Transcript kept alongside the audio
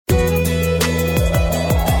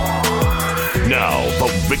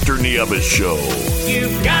Victor Nieves Show.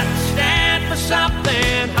 You've got to stand for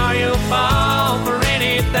something or you'll fall for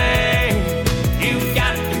anything. You've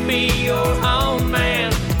got to be your own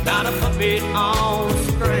man, not a puppet on a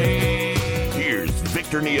string. Here's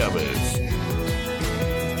Victor Nieves.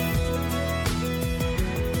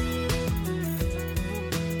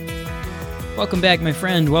 Welcome back, my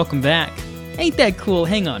friend. Welcome back. Ain't that cool?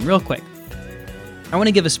 Hang on, real quick. I want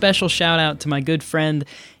to give a special shout out to my good friend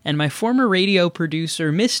and my former radio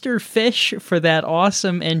producer, Mr. Fish, for that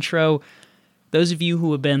awesome intro. Those of you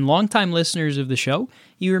who have been longtime listeners of the show,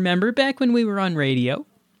 you remember back when we were on radio,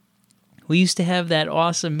 we used to have that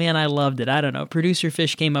awesome, man, I loved it. I don't know, producer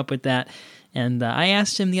Fish came up with that, and I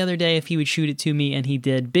asked him the other day if he would shoot it to me, and he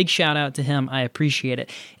did. Big shout out to him. I appreciate it.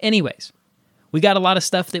 Anyways, we got a lot of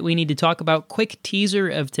stuff that we need to talk about. Quick teaser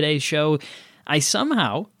of today's show. I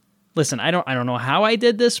somehow, listen, I don't know how I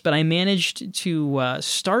did this, but I managed to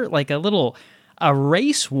start like a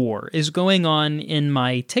race war is going on in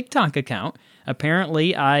my TikTok account.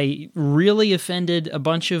 Apparently, I really offended a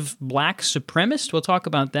bunch of black supremists. We'll talk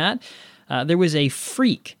about that. There was a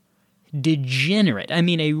freak, degenerate,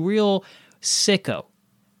 a real sicko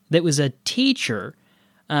that was a teacher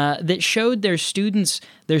that showed their students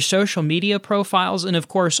their social media profiles, and of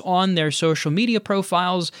course on their social media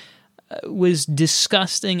profiles was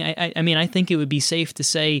disgusting. I think it would be safe to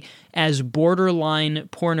say as borderline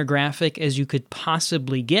pornographic as you could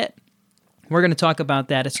possibly get. We're going to talk about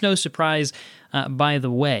that. It's no surprise, by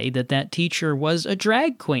the way, that teacher was a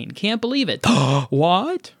drag queen. Can't believe it.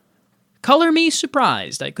 What? Color me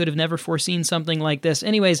surprised. I could have never foreseen something like this.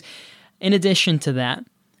 Anyways, in addition to that,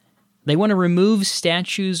 they want to remove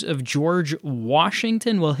statues of George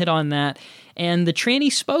Washington. We'll hit on that. And the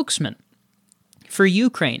tranny spokesman for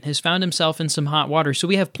Ukraine has found himself in some hot water. So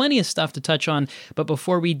we have plenty of stuff to touch on. But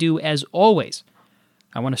before we do, as always,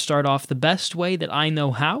 I want to start off the best way that I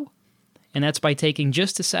know how. And that's by taking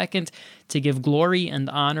just a second to give glory and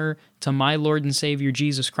honor to my Lord and Savior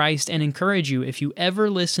Jesus Christ and encourage you, if you ever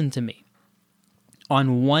listen to me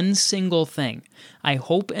on one single thing, I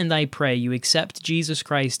hope and I pray you accept Jesus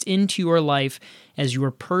Christ into your life as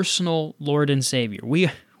your personal Lord and Savior. We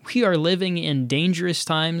are living in dangerous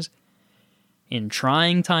times, in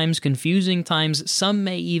trying times, confusing times, some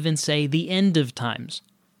may even say the end of times.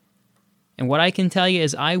 And what I can tell you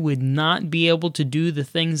is I would not be able to do the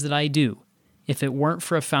things that I do if it weren't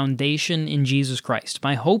for a foundation in Jesus Christ.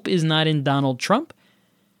 My hope is not in Donald Trump.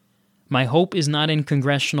 My hope is not in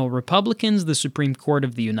congressional Republicans, the Supreme Court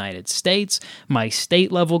of the United States, my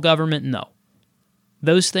state-level government. No.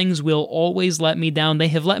 Those things will always let me down. They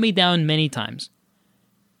have let me down many times.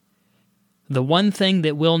 The one thing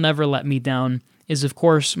that will never let me down is, of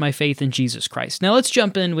course, my faith in Jesus Christ. Now let's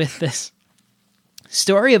jump in with this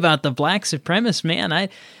story about the black supremacist. Man,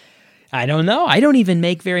 I don't know. I don't even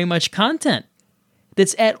make very much content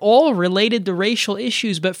that's at all related to racial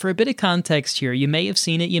issues, but for a bit of context here, you may have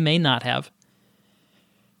seen it, you may not have.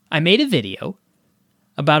 I made a video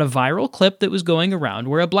about a viral clip that was going around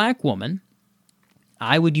where a black woman,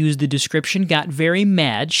 I would use the description, got very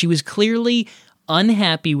mad. She was clearly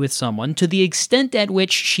unhappy with someone to the extent at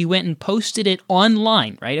which she went and posted it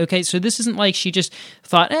online, right? Okay, so this isn't like she just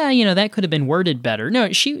thought, that could have been worded better.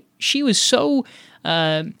 No, she was so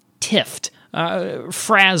tiffed,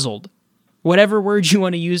 frazzled, whatever word you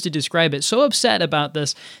want to use to describe it, so upset about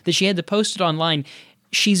this that she had to post it online.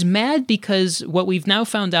 She's mad because what we've now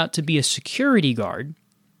found out to be a security guard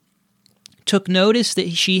took notice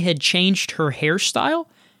that she had changed her hairstyle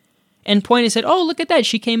and pointed and said, oh, look at that,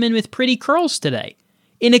 she came in with pretty curls today.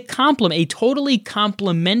 In a totally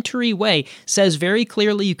complimentary way, says very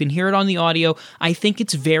clearly, you can hear it on the audio, I think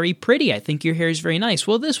it's very pretty, I think your hair is very nice.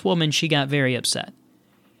 Well, this woman, she got very upset.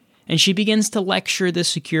 And she begins to lecture the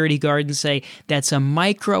security guard and say, that's a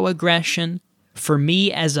microaggression for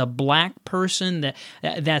me as a black person,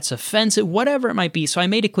 that's offensive, whatever it might be. So I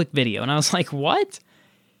made a quick video, and I was like, what?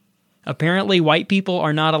 Apparently white people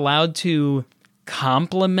are not allowed to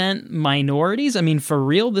compliment minorities? For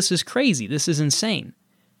real, this is crazy. This is insane.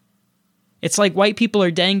 It's like white people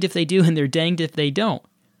are danged if they do, and they're danged if they don't.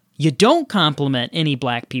 You don't compliment any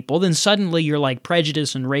black people, then suddenly you're like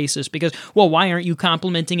prejudiced and racist because, well, why aren't you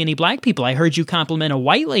complimenting any black people? I heard you compliment a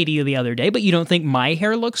white lady the other day, but you don't think my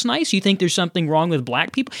hair looks nice? You think there's something wrong with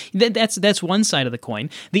black people? That's one side of the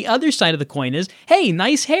coin. The other side of the coin is, hey,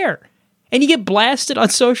 nice hair. And you get blasted on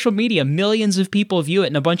social media. Millions of people view it,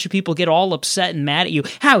 and a bunch of people get all upset and mad at you.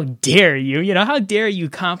 How dare you? How dare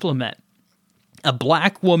you compliment a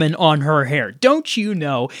black woman on her hair? Don't you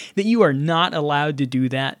know that you are not allowed to do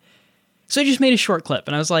that? So I just made a short clip,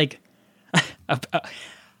 and I was like,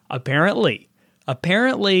 apparently,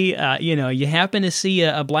 Apparently, you happen to see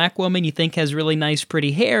a black woman you think has really nice,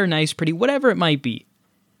 pretty hair, nice, pretty, whatever it might be.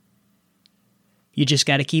 You just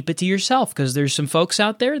got to keep it to yourself because there's some folks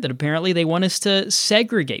out there that apparently they want us to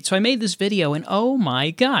segregate. So I made this video and oh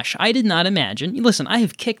my gosh, I did not imagine. Listen, I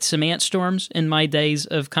have kicked some ant storms in my days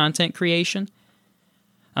of content creation.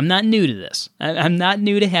 I'm not new to this. I'm not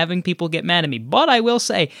new to having people get mad at me. But I will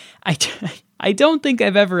say, I don't think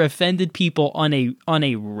I've ever offended people on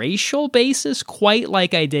a racial basis quite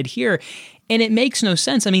like I did here. And it makes no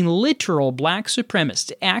sense. I mean, literal black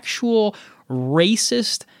supremacists, actual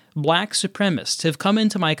racist black supremacists have come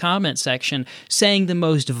into my comment section saying the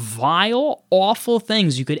most vile, awful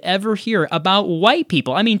things you could ever hear about white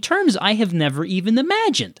people. I mean, terms I have never even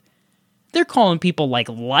imagined. They're calling people like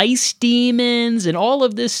lice demons and all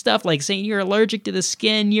of this stuff, like saying you're allergic to the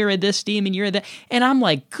skin, you're a this demon, you're that. And I'm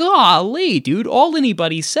like, golly, dude, all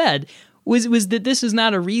anybody said was that this is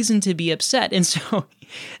not a reason to be upset. And so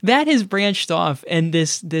that has branched off and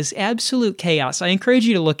this absolute chaos. I encourage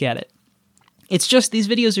you to look at it. It's just, these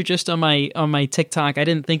videos are just on my TikTok. I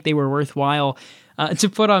didn't think they were worthwhile to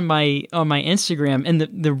put on my Instagram. And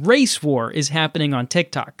the race war is happening on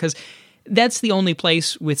TikTok because that's the only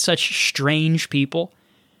place with such strange people.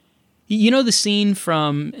 You know the scene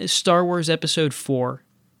from Star Wars Episode 4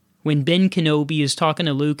 when Ben Kenobi is talking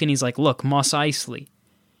to Luke and he's like, look, Mos Eisley,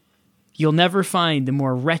 you'll never find a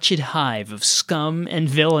more wretched hive of scum and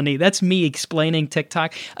villainy. That's me explaining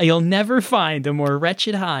TikTok. You'll never find a more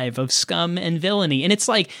wretched hive of scum and villainy. And it's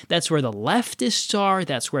like, that's where the leftists are.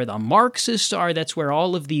 That's where the Marxists are. That's where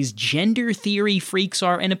all of these gender theory freaks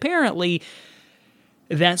are. And apparently,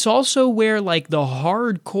 that's also where like the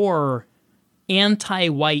hardcore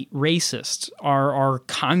anti-white racists are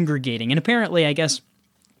congregating. And apparently, I guess,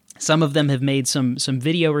 some of them have made some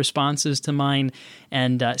video responses to mine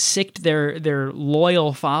and sicked their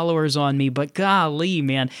loyal followers on me. But golly,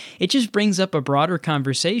 man, it just brings up a broader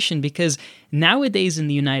conversation because nowadays in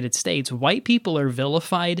the United States, white people are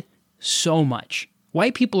vilified so much.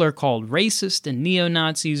 White people are called racist and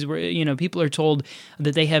neo-Nazis. People are told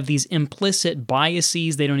that they have these implicit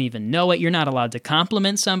biases. They don't even know it. You're not allowed to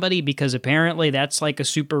compliment somebody because apparently that's like a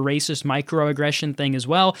super racist microaggression thing as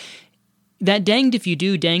well. That danged if you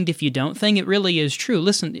do, danged if you don't thing, it really is true.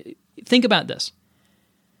 Listen, think about this.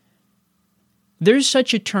 There's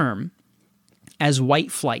such a term as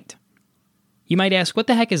white flight. You might ask, what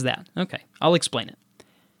the heck is that? Okay, I'll explain it.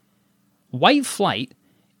 White flight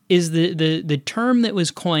is the term that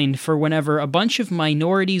was coined for whenever a bunch of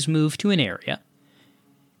minorities move to an area,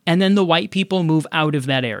 and then the white people move out of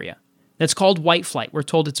that area. That's called white flight. We're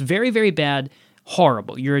told it's very, very bad,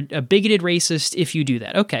 horrible. You're a bigoted racist if you do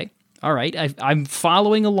that. Okay. All right, I'm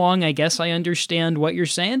following along. I guess I understand what you're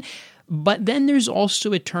saying. But then there's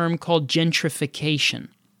also a term called gentrification.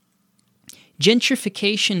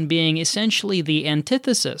 Gentrification being essentially the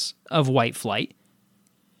antithesis of white flight.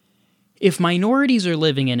 If minorities are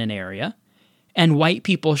living in an area and white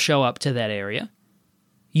people show up to that area,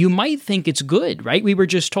 you might think it's good, right? We were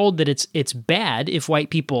just told that it's bad if white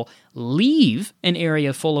people leave an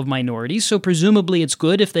area full of minorities, so presumably it's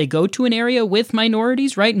good if they go to an area with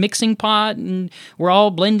minorities, right? Mixing pot, and we're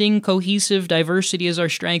all blending, cohesive, diversity is our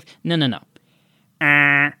strength. No.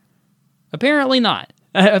 Apparently not.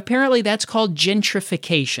 Apparently that's called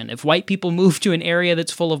gentrification. If white people move to an area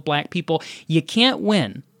that's full of black people, you can't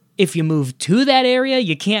win. If you move to that area,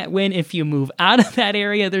 you can't win. If you move out of that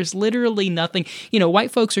area, there's literally nothing.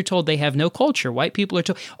 White folks are told they have no culture. White people are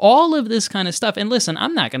told all of this kind of stuff. And listen,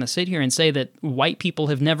 I'm not going to sit here and say that white people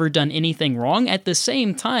have never done anything wrong. At the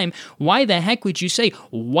same time, why the heck would you say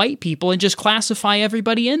white people and just classify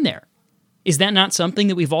everybody in there? Is that not something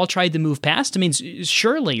that we've all tried to move past? I mean,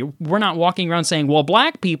 surely we're not walking around saying, well,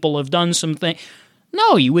 black people have done something.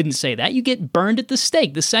 No, you wouldn't say that. You get burned at the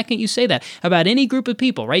stake the second you say that about any group of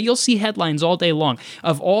people, right? You'll see headlines all day long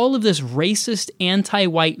of all of this racist,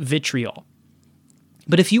 anti-white vitriol.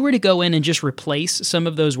 But if you were to go in and just replace some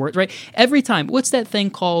of those words, right? Every time, what's that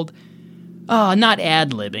thing called? Not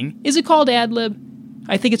ad-libbing. Is it called ad-lib?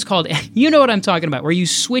 I think it's called, you know what I'm talking about, where you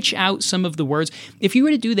switch out some of the words. If you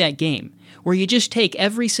were to do that game, where you just take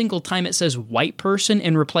every single time it says white person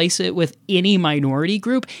and replace it with any minority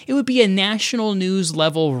group, it would be a national news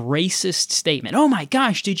level racist statement. Oh my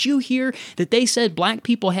gosh, did you hear that they said black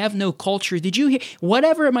people have no culture? Did you hear?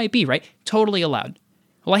 Whatever it might be, right? Totally allowed.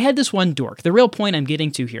 Well, I had this one dork. The real point I'm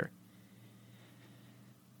getting to here.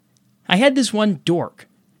 I had this one dork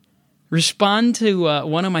respond to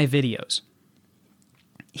one of my videos.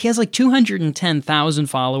 He has like 210,000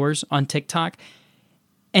 followers on TikTok,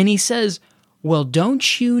 and he says, well,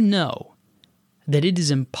 don't you know that it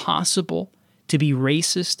is impossible to be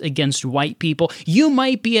racist against white people. You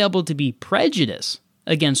might be able to be prejudiced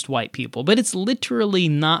against white people, but it's literally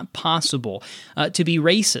not possible to be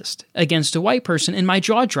racist against a white person. And my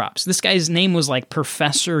jaw drops. This guy's name was like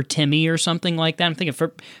Professor Timmy or something like that. I'm thinking, if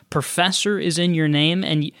professor is in your name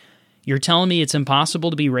and you're telling me it's impossible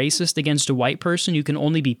to be racist against a white person, you can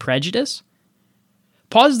only be prejudiced?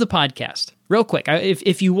 Pause the podcast real quick.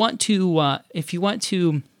 If you want to,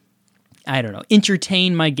 I don't know,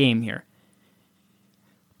 entertain my game here,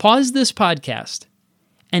 pause this podcast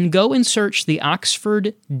and go and search the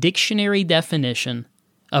Oxford Dictionary definition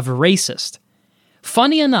of racist.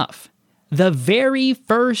 Funny enough, the very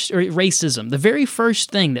first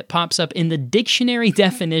thing that pops up in the dictionary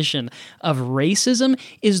definition of racism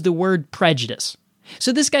is the word prejudice.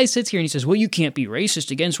 So this guy sits here and he says, well, you can't be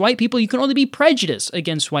racist against white people. You can only be prejudiced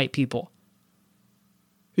against white people.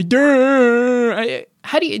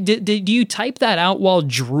 How do you type that out while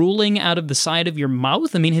drooling out of the side of your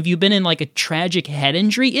mouth? I mean, have you been in like a tragic head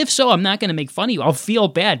injury? If so, I'm not going to make fun of you. I'll feel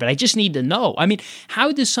bad, but I just need to know. I mean,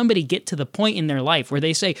 how does somebody get to the point in their life where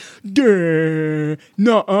they say, nuh-uh,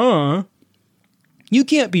 you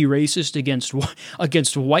can't be racist against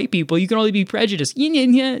white people. You can only be prejudiced.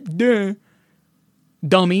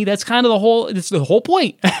 Dummy, that's kind of the whole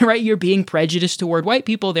point, right? You're being prejudiced toward white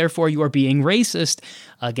people, therefore you are being racist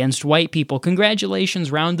against white people.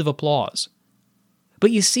 Congratulations, round of applause. But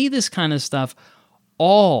you see this kind of stuff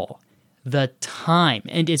all the time,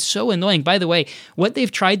 and it's so annoying. By the way, what they've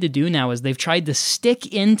tried to do now is they've tried to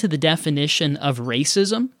stick into the definition of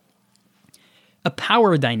racism a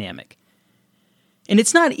power dynamic. And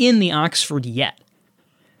it's not in the Oxford yet.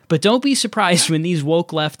 But don't be surprised when these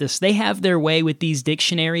woke leftists, they have their way with these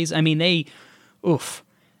dictionaries. I mean, they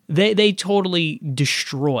totally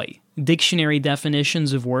destroy dictionary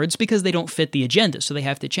definitions of words because they don't fit the agenda, so they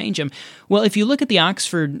have to change them. Well, if you look at the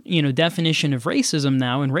Oxford, definition of racism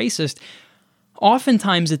now and racist,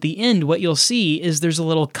 oftentimes at the end, what you'll see is there's a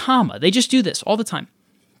little comma. They just do this all the time.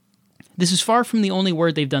 This is far from the only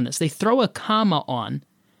word they've done this. They throw a comma on,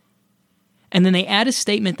 and then they add a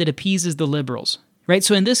statement that appeases the liberals. Right?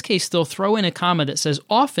 So in this case, they'll throw in a comma that says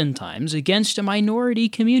oftentimes against a minority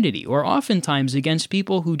community, or oftentimes against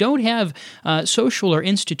people who don't have social or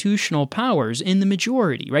institutional powers in the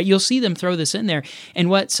majority, right? You'll see them throw this in there. And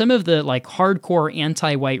what some of the like hardcore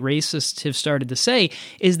anti-white racists have started to say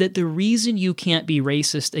is that the reason you can't be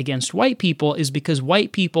racist against white people is because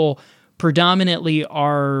white people predominantly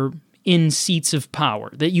are in seats of power,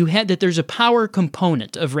 that there's a power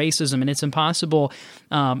component of racism, and it's impossible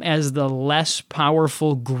as the less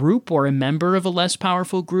powerful group or a member of a less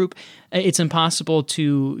powerful group, it's impossible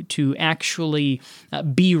to actually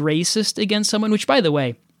be racist against someone, which, by the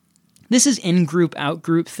way, this is in-group,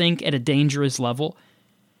 out-group think at a dangerous level.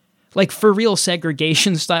 Like, for real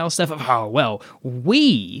segregation style stuff of, oh, well,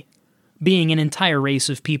 we being an entire race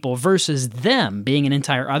of people versus them being an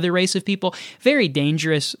entire other race of people. Very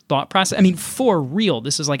dangerous thought process. I mean, for real,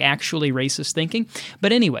 this is like actually racist thinking.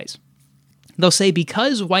 But anyways, they'll say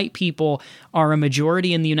because white people are a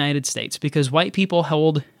majority in the United States, because white people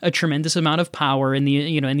hold a tremendous amount of power in the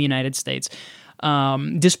United States,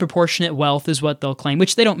 disproportionate wealth is what they'll claim,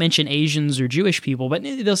 which they don't mention Asians or Jewish people, but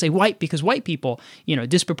they'll say because white people,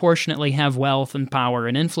 disproportionately have wealth and power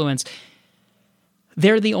and influence.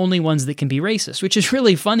 They're the only ones that can be racist, which is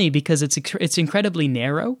really funny because it's incredibly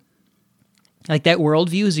narrow. Like, that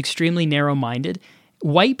worldview is extremely narrow-minded.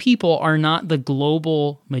 White people are not the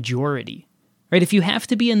global majority, right? If you have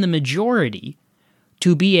to be in the majority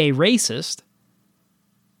to be a racist,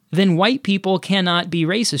 then white people cannot be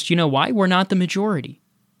racist. You know why? We're not the majority.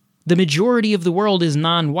 The majority of the world is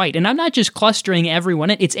non-white. And I'm not just clustering everyone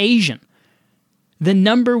in, it's Asian. The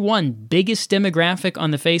number one biggest demographic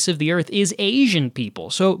on the face of the earth is Asian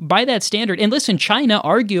people. So by that standard, and listen, China,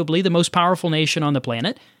 arguably the most powerful nation on the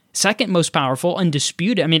planet, second most powerful,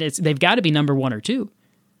 undisputed. I mean, they've got to be number one or two.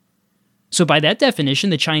 So by that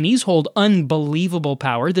definition, the Chinese hold unbelievable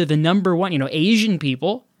power. They're the number one. Asian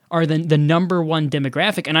people are the number one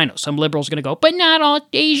demographic. And I know some liberals are going to go, but not all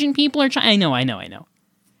Asian people are Chinese. I know.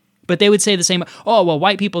 But they would say the same, oh, well,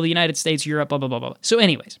 white people, the United States, Europe, blah, blah, blah, blah. So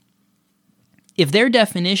anyways, if their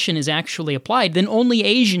definition is actually applied, then only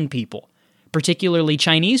Asian people, particularly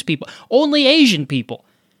Chinese people, only Asian people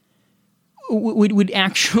would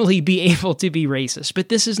actually be able to be racist. But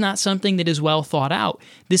this is not something that is well thought out.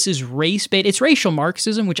 This is race-based. It's racial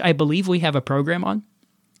Marxism, which I believe we have a program on.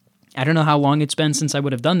 I don't know how long it's been since I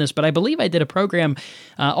would have done this, but I believe I did a program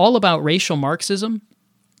all about racial Marxism.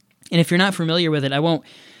 And if you're not familiar with it, I won't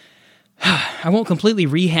completely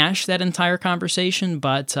rehash that entire conversation,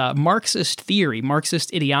 but Marxist theory,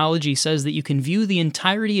 Marxist ideology says that you can view the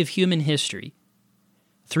entirety of human history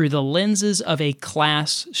through the lenses of a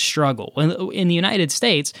class struggle. In the United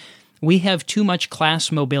States, we have too much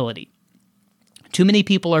class mobility. Too many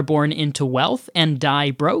people are born into wealth and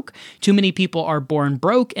die broke. Too many people are born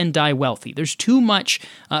broke and die wealthy. There's too much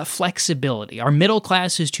flexibility. Our middle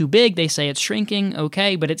class is too big. They say it's shrinking,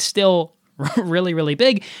 okay, but it's still really, really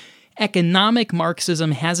big. Economic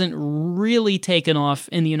Marxism hasn't really taken off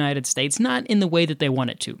in the United States, not in the way that they want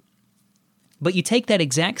it to. But you take that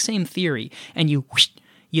exact same theory and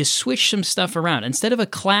you switch some stuff around. Instead of a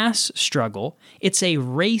class struggle, it's a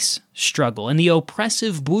race struggle. And the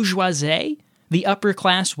oppressive bourgeoisie, the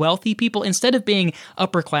upper-class wealthy people, instead of being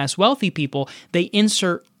upper-class wealthy people, they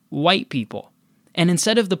insert white people. And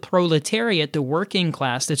instead of the proletariat, the working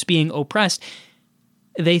class that's being oppressed,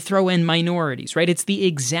 they throw in minorities, right? It's the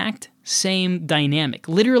exact same dynamic,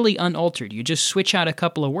 literally unaltered. You just switch out a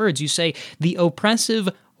couple of words. You say the oppressive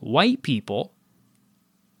white people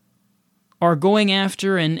are going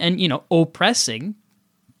after and oppressing,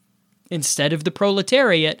 instead of the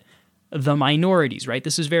proletariat, the minorities, right?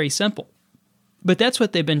 This is very simple. But that's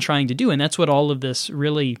what they've been trying to do, and that's what all of this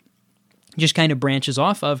really just kind of branches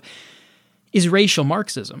off of, is racial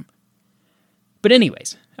Marxism. But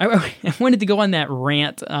anyways, I wanted to go on that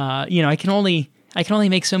rant. I can only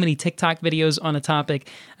make so many TikTok videos on a topic.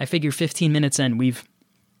 I figure 15 minutes in,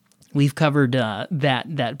 we've covered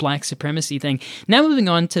that black supremacy thing. Now moving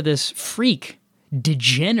on to this freak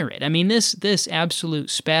degenerate. I mean, this absolute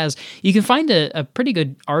spaz. You can find a pretty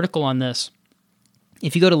good article on this.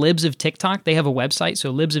 If you go to Libs of TikTok, they have a website,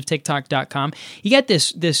 so libsoftiktok.com. You get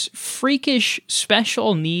this freakish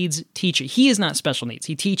special needs teacher. He is not special needs.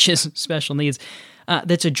 He teaches special needs.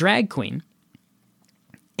 That's a drag queen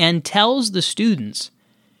and tells the students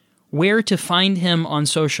where to find him on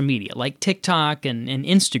social media, like TikTok and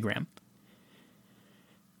Instagram.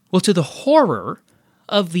 Well, to the horror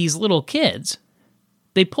of these little kids,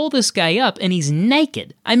 they pull this guy up, and he's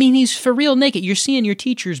naked. I mean, he's for real naked. You're seeing your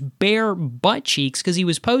teacher's bare butt cheeks because he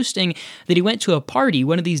was posting that he went to a party,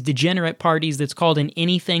 one of these degenerate parties that's called an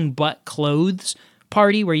anything but clothes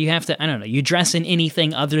party, where you have to, you dress in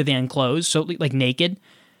anything other than clothes, so like naked.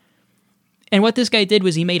 And what this guy did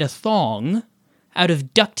was he made a thong out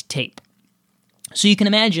of duct tape. So you can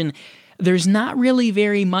imagine there's not really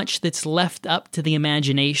very much that's left up to the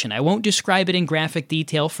imagination. I won't describe it in graphic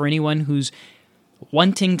detail for anyone who's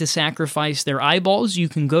wanting to sacrifice their eyeballs. You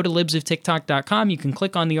can go to libsoftiktok.com, you can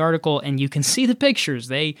click on the article, and you can see the pictures.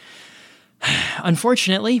 They,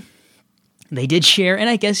 unfortunately, they did share, and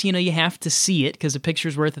I guess, you have to see it because a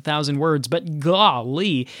picture's worth 1,000 words, but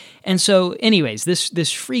golly. And so, anyways,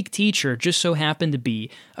 this freak teacher just so happened to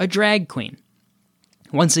be a drag queen.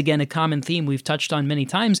 Once again, a common theme we've touched on many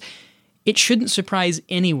times. It shouldn't surprise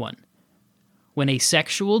anyone when a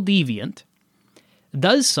sexual deviant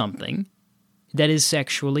does something that is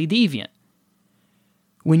sexually deviant.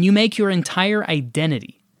 When you make your entire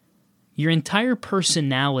identity, your entire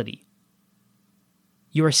personality,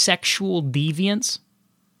 your sexual deviance,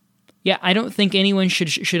 I don't think anyone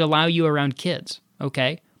should allow you around kids,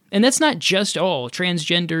 okay? And that's not just,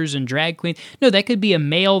 transgenders and drag queens. No, that could be a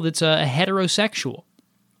male that's a heterosexual.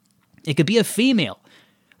 It could be a female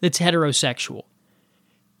that's heterosexual.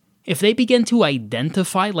 If they begin to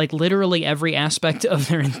identify, like literally every aspect of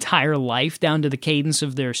their entire life, down to the cadence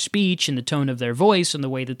of their speech and the tone of their voice and the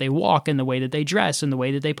way that they walk and the way that they dress and the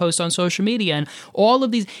way that they post on social media and all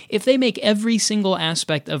of these, if they make every single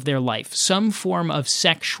aspect of their life some form of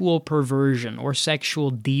sexual perversion or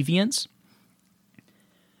sexual deviance,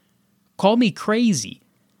 call me crazy,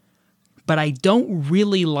 but I don't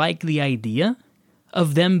really like the idea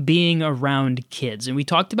of them being around kids. And we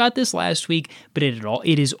talked about this last week, but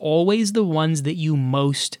it is always the ones that you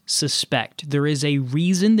most suspect. There is a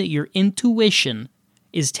reason that your intuition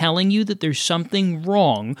is telling you that there's something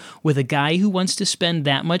wrong with a guy who wants to spend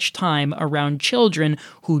that much time around children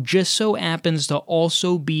who just so happens to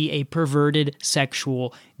also be a perverted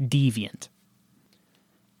sexual deviant.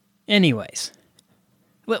 Anyways,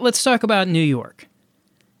 let's talk about New York.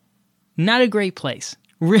 Not a great place.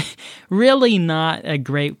 Really not a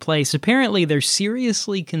great place. Apparently, they're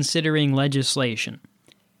seriously considering legislation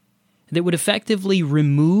that would effectively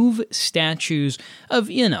remove statues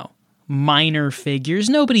of, minor figures.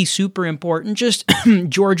 Nobody super important, just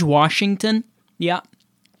George Washington. Yeah,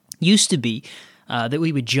 used to be that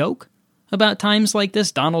we would joke about times like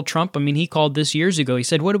this. Donald Trump, he called this years ago. He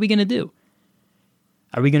said, what are we going to do?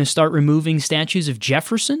 Are we going to start removing statues of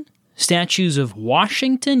Jefferson? Statues of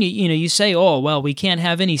Washington? You say, we can't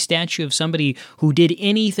have any statue of somebody who did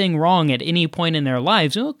anything wrong at any point in their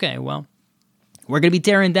lives. Okay, well, we're going to be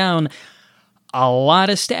tearing down a lot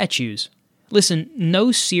of statues. Listen,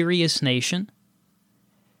 no serious nation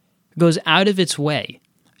goes out of its way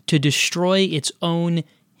to destroy its own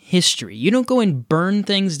history. You don't go and burn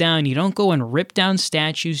things down. You don't go and rip down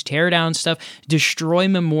statues, tear down stuff, destroy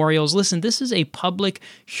memorials. Listen, this is a public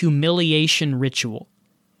humiliation ritual.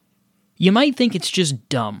 You might think it's just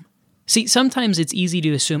dumb. See, sometimes it's easy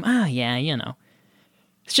to assume,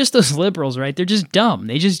 it's just those liberals, right? They're just dumb.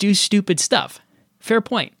 They just do stupid stuff. Fair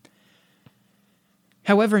point.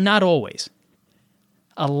 However, not always.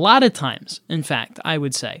 A lot of times, in fact, I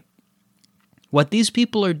would say, what these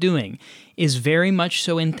people are doing is very much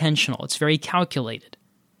so intentional. It's very calculated.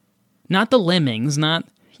 Not the lemmings, not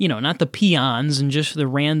the peons and just the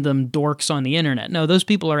random dorks on the internet. No, those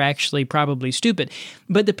people are actually probably stupid.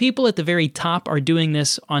 But the people at the very top are doing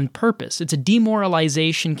this on purpose. It's a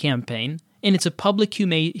demoralization campaign, and it's a public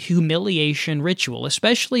humiliation ritual,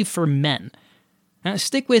 especially for men. Now,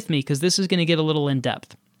 stick with me because this is going to get a little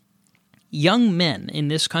in-depth. Young men in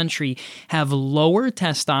this country have lower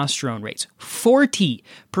testosterone rates,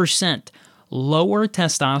 40% lower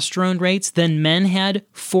testosterone rates than men had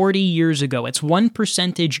 40 years ago. It's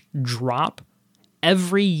 1% drop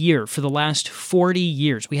every year for the last 40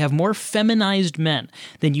 years. We have more feminized men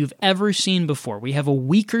than you've ever seen before. We have a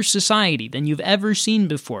weaker society than you've ever seen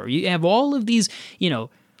before. You have all of these,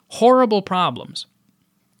 horrible problems.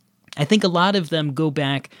 I think a lot of them go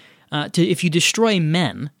back to if you destroy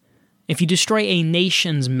men, if you destroy a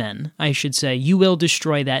nation's men, I should say, you will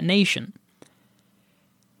destroy that nation.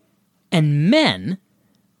 And men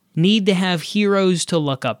need to have heroes to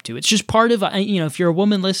look up to. It's just part of, if you're a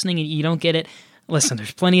woman listening and you don't get it, listen,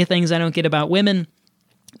 there's plenty of things I don't get about women,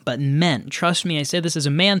 but men, trust me, I say this as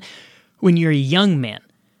a man, when you're a young man,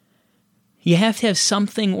 you have to have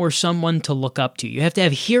something or someone to look up to. You have to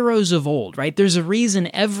have heroes of old, right? There's a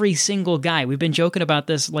reason every single guy, we've been joking about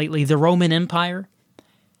this lately, the Roman Empire.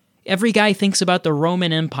 Every guy thinks about the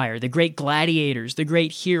Roman Empire, the great gladiators, the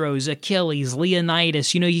great heroes, Achilles,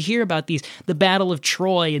 Leonidas. You hear about the Battle of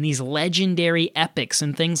Troy and these legendary epics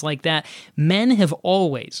and things like that. Men have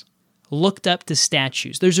always looked up to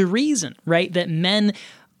statues. There's a reason, right, that men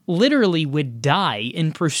literally would die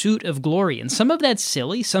in pursuit of glory. And some of that's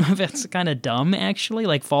silly. Some of it's kind of dumb, actually.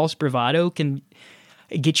 Like false bravado can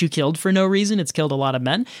get you killed for no reason. It's killed a lot of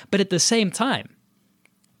men. But at the same time,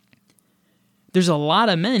 there's a lot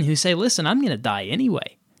of men who say, listen, I'm going to die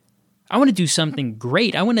anyway. I want to do something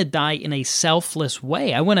great. I want to die in a selfless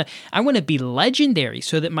way. I want to be legendary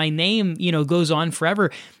so that my name, goes on forever.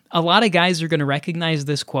 A lot of guys are going to recognize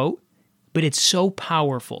this quote, but it's so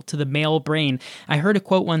powerful to the male brain. I heard a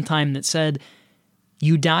quote one time that said,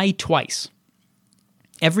 you die twice.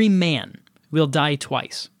 Every man will die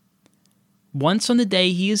twice. Once on the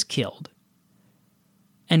day he is killed,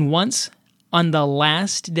 and once on the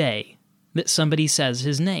last day that somebody says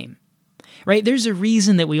his name, right? There's a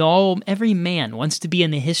reason that every man wants to be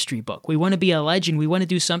in the history book. We want to be a legend. We want to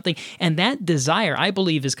do something. And that desire, I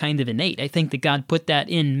believe, is kind of innate. I think that God put that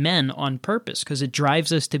in men on purpose because it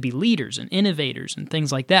drives us to be leaders and innovators and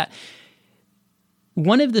things like that.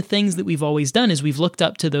 One of the things that we've always done is we've looked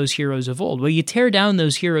up to those heroes of old. Well, you tear down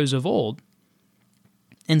those heroes of old,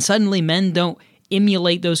 and suddenly men don't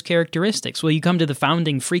emulate those characteristics. Well, you come to the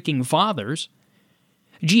founding freaking fathers.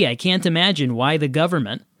 Gee, I can't imagine why the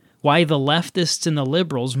government, why the leftists and the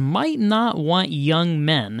liberals might not want young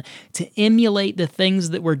men to emulate the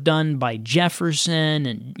things that were done by Jefferson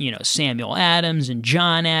and, Samuel Adams and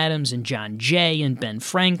John Jay and Ben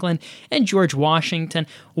Franklin and George Washington.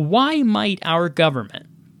 Why might our government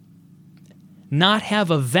not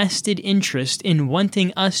have a vested interest in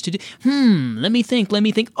wanting us to do, let me think.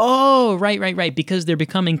 Oh, right, because they're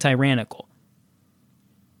becoming tyrannical.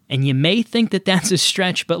 And you may think that that's a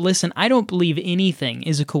stretch, but listen, I don't believe anything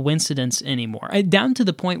is a coincidence anymore. Down to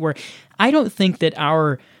the point where I don't think that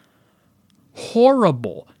our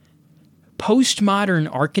horrible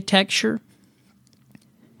postmodern architecture,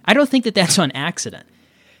 I don't think that that's on accident.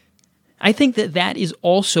 I think that that is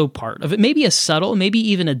also part of it. Maybe a subtle, maybe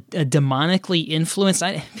even a demonically influenced.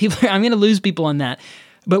 I'm going to lose people on that.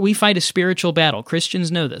 But we fight a spiritual battle.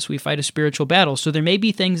 Christians know this. We fight a spiritual battle. So there may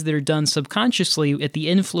be things that are done subconsciously at the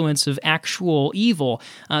influence of actual evil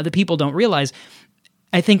that people don't realize.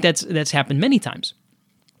 I think that's happened many times.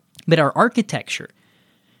 But our architecture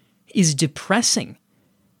is depressing.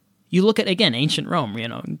 You look at, again, ancient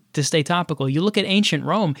Rome, to stay topical. You look at ancient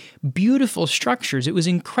Rome, beautiful structures. It was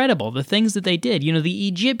incredible, the things that they did. The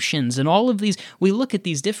Egyptians and all of these. We look at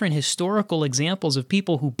these different historical examples of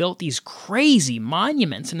people who built these crazy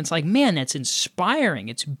monuments, and it's like, man, that's inspiring.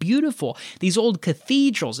 It's beautiful. These old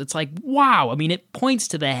cathedrals, it's like, wow. I mean, it points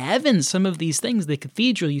to the heavens, some of these things. The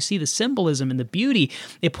cathedral, you see the symbolism and the beauty.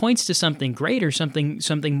 It points to something greater, something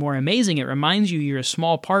more amazing. It reminds you you're a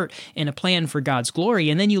small part in a plan for God's glory.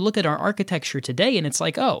 And then you look at our architecture today, and it's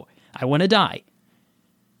like, oh, I want to die.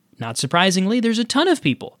 Not surprisingly, there's a ton of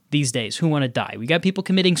people these days who want to die. We got people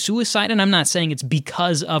committing suicide, and I'm not saying it's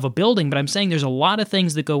because of a building, but I'm saying there's a lot of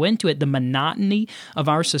things that go into it. The monotony of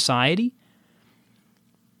our society.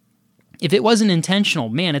 If it wasn't intentional,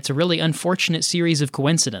 man, it's a really unfortunate series of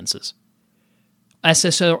coincidences.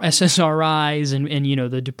 SSRIs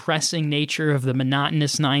and the depressing nature of the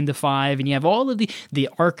monotonous 9 to 5, and you have all of the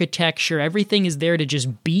architecture. Everything is there to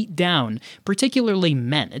just beat down, particularly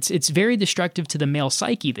men. It's very destructive to the male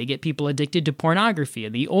psyche. They get people addicted to pornography.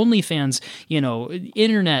 The OnlyFans,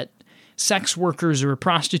 internet sex workers or a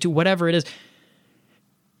prostitute, whatever it is,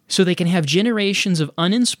 so they can have generations of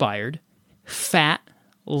uninspired, fat,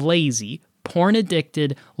 lazy,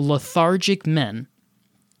 porn-addicted, lethargic men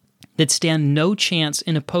that stand no chance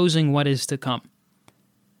in opposing what is to come.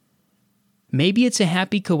 Maybe it's a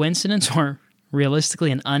happy coincidence, or realistically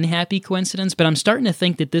an unhappy coincidence, but I'm starting to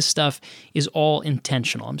think that this stuff is all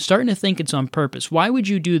intentional. I'm starting to think it's on purpose. Why would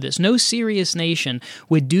you do this? No serious nation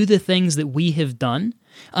would do the things that we have done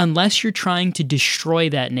unless you're trying to destroy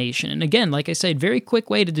that nation. And again, like I said, very quick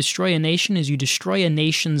way to destroy a nation is you destroy a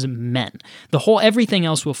nation's men. Everything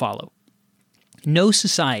else will follow. No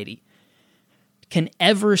society can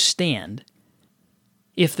ever stand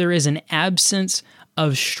if there is an absence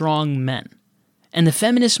of strong men. And the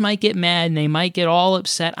feminists might get mad and they might get all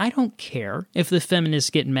upset. I don't care if the feminists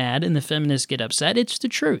get mad and the feminists get upset. It's the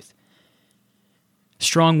truth.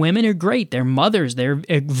 Strong women are great. They're mothers. They're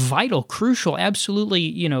vital, crucial,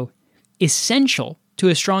 absolutely, essential to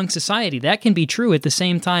a strong society. That can be true at the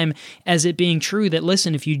same time as it being true that,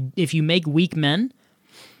 listen, if you make weak men,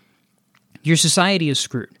 your society is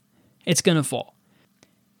screwed. It's going to fall.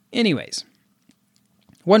 Anyways,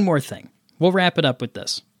 one more thing. We'll wrap it up with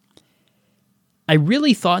this. I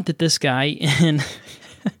really thought that this guy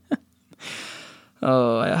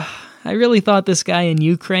I really thought this guy in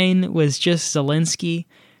Ukraine was just Zelensky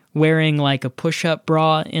wearing like a push-up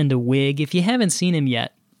bra and a wig. If you haven't seen him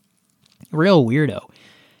yet, real weirdo.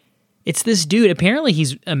 It's this dude. Apparently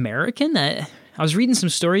he's American. I was reading some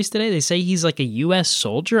stories today. They say he's like a U.S.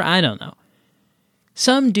 soldier. I don't know.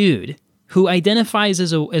 Some dude who identifies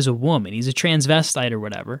as a woman. He's a transvestite or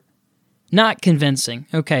whatever. Not convincing.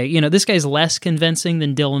 Okay, this guy's less convincing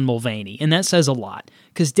than Dylan Mulvaney, and that says a lot,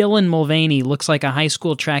 because Dylan Mulvaney looks like a high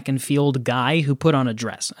school track and field guy who put on a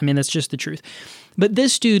dress. I mean, that's just the truth. But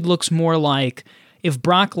this dude looks more like if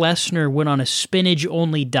Brock Lesnar went on a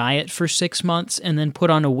spinach-only diet for 6 months and then put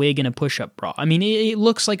on a wig and a push-up bra. I mean, it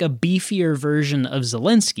looks like a beefier version of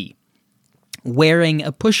Zelensky wearing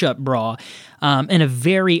a push-up bra and a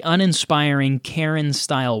very uninspiring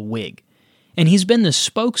Karen-style wig. And he's been the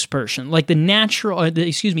spokesperson, like the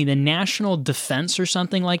National Defense or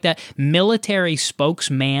something like that, military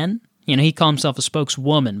spokesman. He called himself a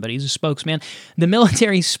spokeswoman, but he's a spokesman. The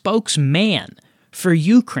military spokesman for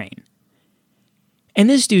Ukraine. And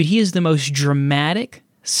this dude, he is the most dramatic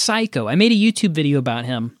psycho. I made a YouTube video about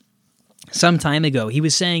him some time ago. He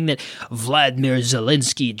was saying that Vladimir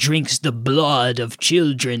Zelensky drinks the blood of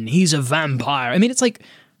children. He's a vampire. I mean, it's like,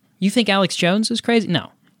 you think Alex Jones is crazy?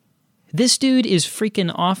 No. This dude is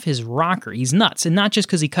freaking off his rocker. He's nuts. And not just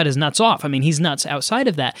because he cut his nuts off. I mean, he's nuts outside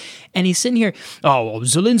of that. And he's sitting here,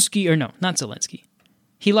 Zelensky, or no, not Zelensky.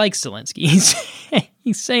 He likes Zelensky.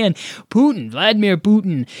 He's saying Vladimir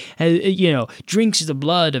Putin, drinks the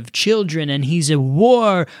blood of children, and he's a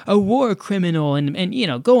war criminal,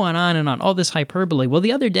 and going on and on, all this hyperbole. Well,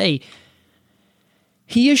 the other day,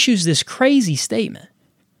 he issues this crazy statement.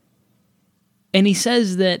 And he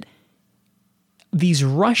says that these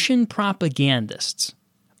Russian propagandists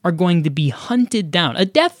are going to be hunted down. A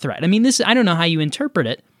death threat. I mean, I don't know how you interpret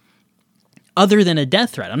it other than a death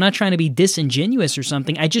threat. I'm not trying to be disingenuous or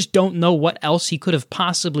something. I just don't know what else he could have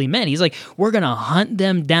possibly meant. He's like, we're going to hunt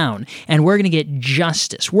them down and we're going to get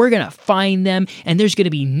justice. We're going to find them and there's going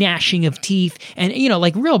to be gnashing of teeth and,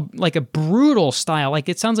 like a brutal style. Like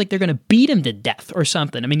it sounds like they're going to beat him to death or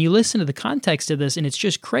something. I mean, you listen to the context of this and it's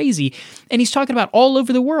just crazy. And he's talking about all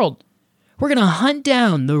over the world. We're going to hunt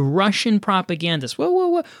down the Russian propagandists.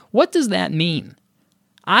 Whoa. What does that mean?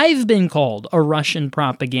 I've been called a Russian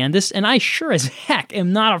propagandist, and I sure as heck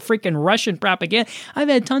am not a freaking Russian propagandist. I've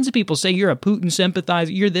had tons of people say, you're a Putin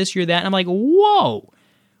sympathizer, you're this, you're that. And I'm like, whoa,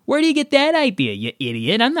 where do you get that idea, you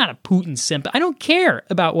idiot? I'm not a Putin sympathizer. I don't care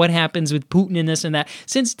about what happens with Putin and this and that.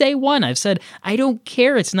 Since day one, I've said, I don't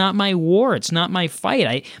care. It's not my war. It's not my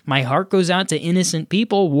fight. My heart goes out to innocent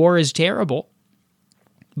people. War is terrible.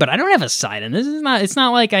 But I don't have a side in this. It's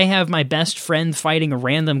not like I have my best friend fighting a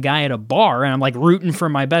random guy at a bar and I'm like rooting for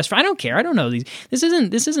my best friend. I don't care. I don't know these. This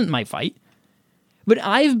isn't my fight. But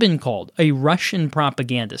I've been called a Russian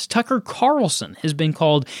propagandist. Tucker Carlson has been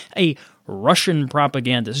called a Russian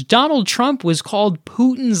propagandist. Donald Trump was called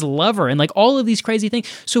Putin's lover and like all of these crazy things.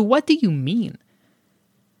 So what do you mean?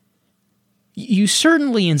 You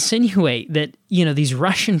certainly insinuate that, these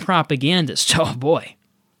Russian propagandists, oh boy,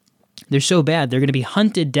 they're so bad, they're going to be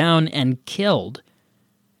hunted down and killed.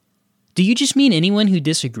 Do you just mean anyone who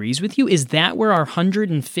disagrees with you? Is that where our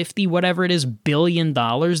 150 whatever it is billion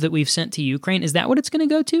dollars that we've sent to Ukraine, is that what it's going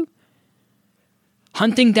to go to?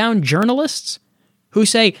 Hunting down journalists who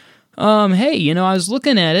say, hey, I was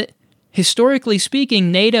looking at it. Historically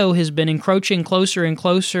speaking, NATO has been encroaching closer and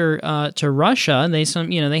closer to Russia. And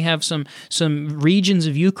they have some regions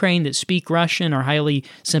of Ukraine that speak Russian, are highly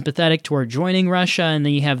sympathetic toward joining Russia, and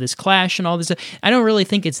then you have this clash and all this stuff. I don't really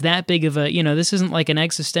think it's that big of a, this isn't like an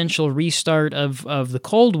existential restart of the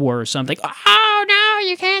Cold War or something. Oh, no,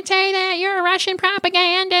 you can't say that. You're a Russian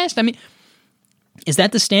propagandist. I mean, is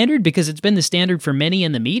that the standard? Because it's been the standard for many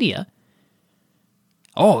in the media.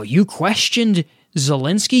 Oh, you questioned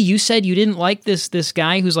Zelensky? You said you didn't like this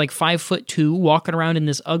guy who's like 5'2", walking around in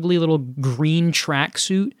this ugly little green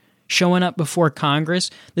tracksuit, showing up before Congress.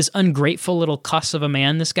 This ungrateful little cuss of a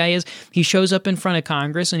man this guy is. He shows up in front of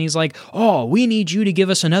Congress and he's like, oh, we need you to give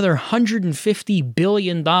us another $150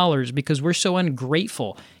 billion because we're so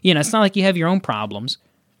ungrateful. It's not like you have your own problems.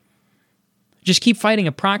 Just keep fighting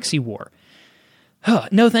a proxy war.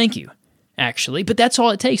 No, thank you, actually. But that's all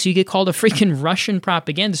it takes. You get called a freaking Russian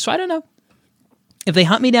propagandist. So I don't know. If they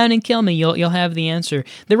hunt me down and kill me, you'll have the answer.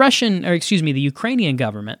 The Ukrainian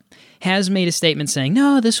government has made a statement saying,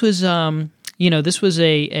 no, this was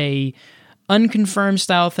a unconfirmed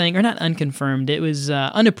style thing, or not unconfirmed, it was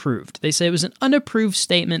unapproved. They say it was an unapproved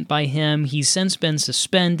statement by him. He's since been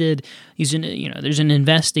suspended. There's an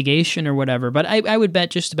investigation or whatever. But I would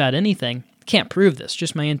bet just about anything. Can't prove this,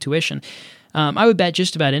 just my intuition. I would bet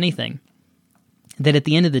just about anything that at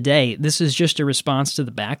the end of the day, this is just a response to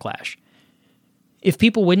the backlash. If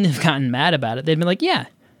people wouldn't have gotten mad about it, they'd be like, yeah,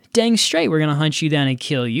 dang straight, we're going to hunt you down and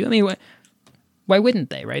kill you. I mean, why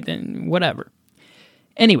wouldn't they, right? Then whatever.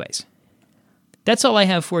 Anyways, that's all I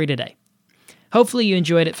have for you today. Hopefully you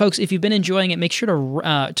enjoyed it. Folks, if you've been enjoying it, make sure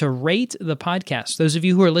to rate the podcast. Those of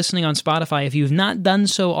you who are listening on Spotify, if you've not done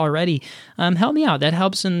so already, help me out. That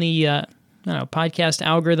helps in the podcast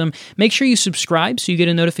algorithm. Make sure you subscribe so you get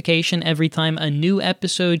a notification every time a new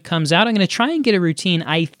episode comes out. I'm going to try and get a routine.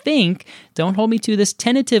 I think, don't hold me to this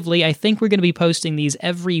tentatively, I think we're going to be posting these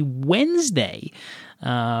every Wednesday.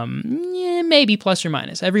 Maybe plus or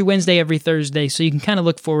minus. Every Wednesday, every Thursday, so you can kind of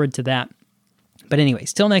look forward to that. But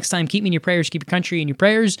anyways, till next time, keep me in your prayers, keep your country in your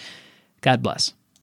prayers. God bless.